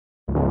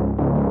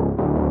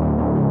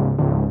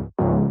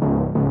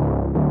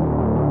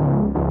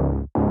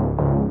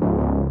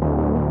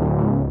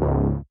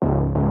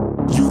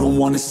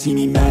wanna see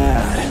me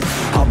mad.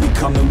 I'll be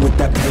coming with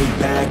that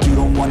payback. You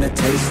don't wanna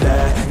taste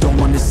that. Don't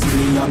wanna see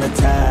me on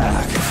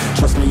attack.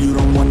 Trust me, you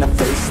don't wanna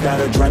face that.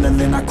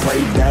 Adrenaline, I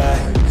crave that.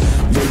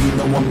 Yeah, you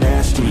know I'm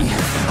nasty.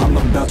 I'm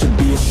about to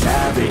be a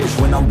savage.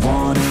 When I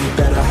want it,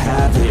 better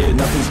have it.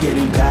 Nothing's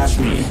getting past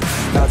me.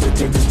 About to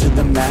take this to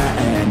the mat,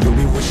 and you'll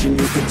be wishing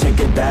you could take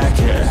it back,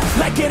 yeah.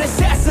 Like an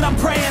assassin, I'm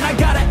praying. I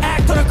gotta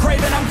act on a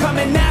craving. I'm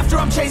coming after,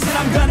 I'm chasing.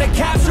 I'm gonna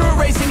capture,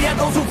 erasing. Yeah,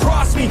 those who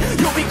cross me,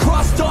 you'll be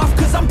crossed off,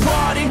 cause I'm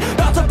plotting.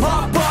 About to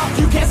pop off,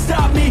 you can't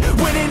stop me.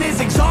 Winning is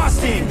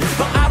exhausting,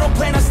 but I don't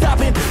plan on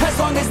stopping. As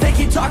long as they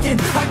keep talking,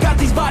 I got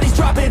these bodies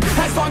dropping.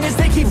 As long as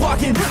they keep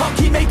walking, I'll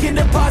keep making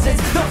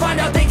deposits. They'll find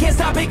out they can't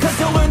stop it, cause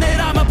they'll learn that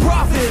I'm a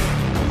prophet.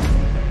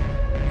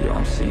 Yo,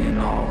 I'm seeing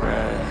all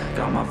red.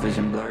 Got my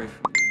vision blurry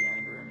from the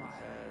anger in my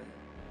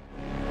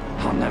head.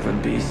 I'll never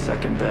be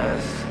second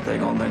best. They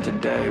gon' learn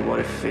today what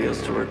it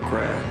feels to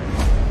regret.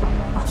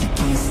 You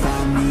can't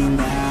stop me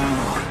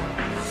now.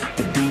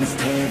 The demons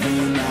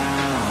tearing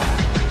now.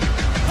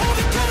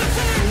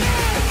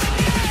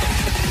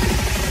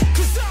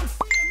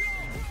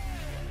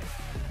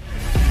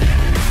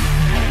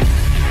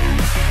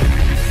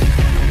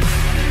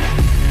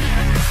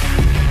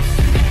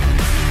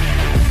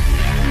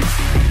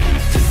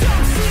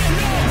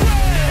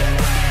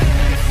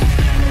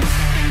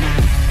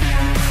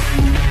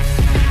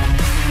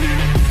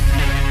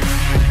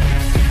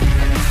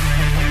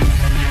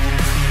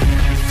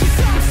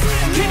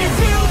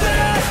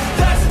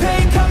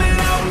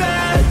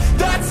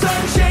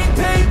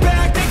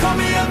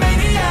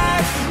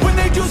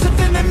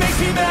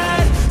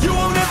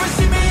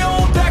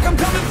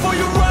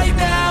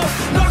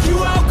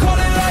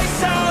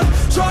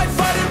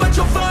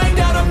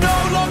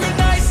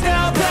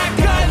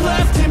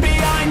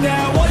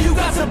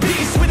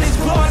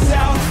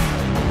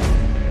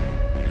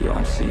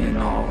 Seeing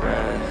all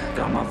red,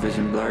 got my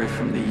vision blurry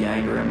from the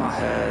anger in my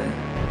head.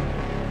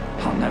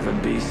 I'll never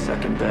be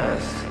second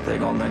best. They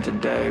gon' learn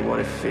today what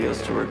it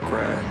feels to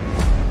regret.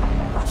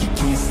 You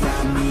can't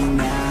stop me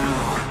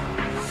now.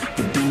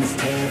 The demons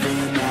tearing